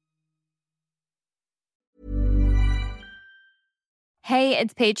 Hey,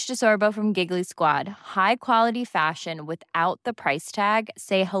 it's Paige DeSorbo from Giggly Squad. High quality fashion without the price tag.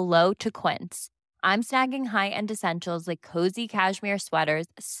 Say hello to Quince. I'm snagging high-end essentials like cozy cashmere sweaters,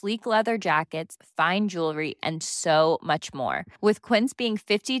 sleek leather jackets, fine jewelry, and so much more. With Quince being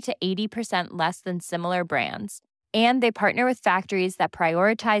 50 to 80% less than similar brands. And they partner with factories that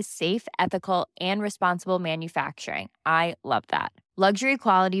prioritize safe, ethical, and responsible manufacturing. I love that. Luxury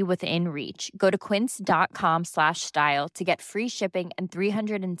quality within reach. Go to quince.com/style to get free shipping and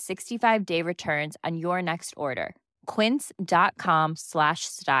 365-day returns on your next order.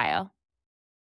 Quince.com/style.